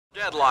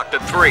Deadlocked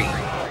at 3,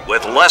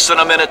 with less than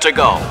a minute to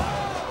go.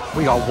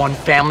 We are one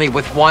family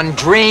with one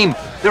dream.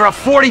 There are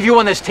 40 of you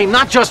on this team,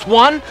 not just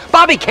one.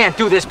 Bobby can't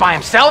do this by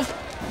himself.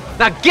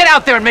 Now get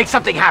out there and make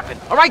something happen.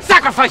 All right,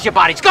 sacrifice your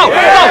bodies. Go,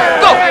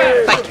 go.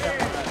 Thank you.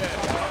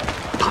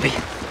 Bobby,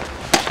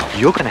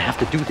 you're gonna have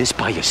to do this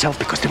by yourself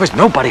because there is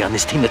nobody on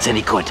this team that's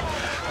any good.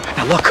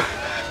 Now look,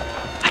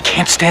 I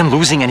can't stand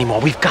losing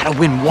anymore. We've got to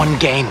win one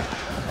game.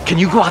 Can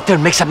you go out there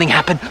and make something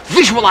happen?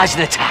 Visualize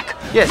an attack.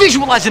 Yes.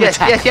 Visualize an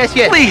attack. Yes.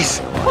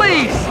 Please,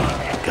 please.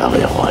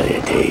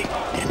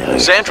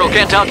 Central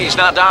Kentucky's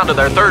not down to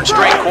their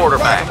third-string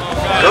quarterback.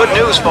 Good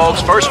news, folks.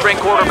 First-string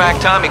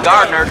quarterback Tommy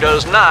Gardner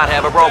does not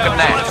have a broken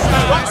neck.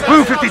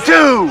 Blue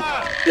 52!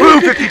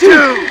 Blue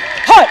 52!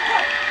 Halt!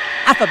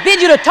 I forbid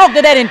you to talk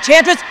to that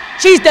enchantress.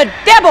 She's the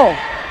devil!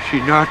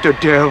 She's not the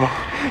devil.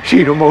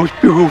 She's the most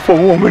beautiful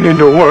woman in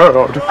the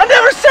world. I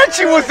never said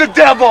she was the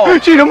devil.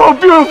 She's the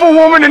most beautiful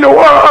woman in the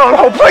world.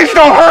 Oh, please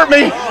don't hurt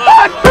me.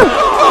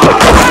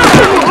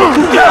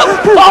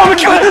 Oh, my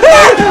God.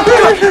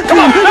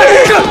 Come on.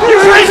 You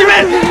crazy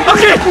man.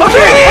 Okay. To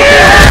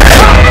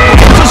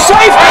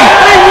safety.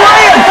 They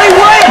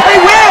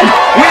win.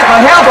 With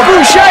the help of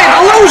Boucher,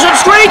 the losing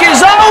streak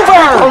is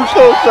over. I'm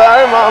so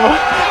sorry, Mama.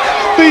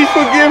 Please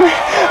forgive me.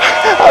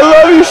 I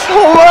love you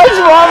so much,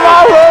 Mama.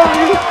 I love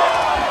you.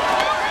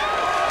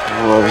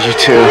 I love you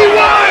too.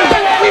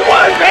 We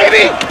won,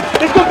 baby!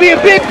 There's gonna be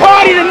a big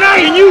party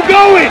tonight and you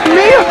going!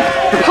 Me?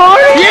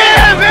 Party?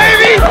 Yeah,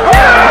 baby!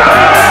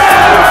 Yeah!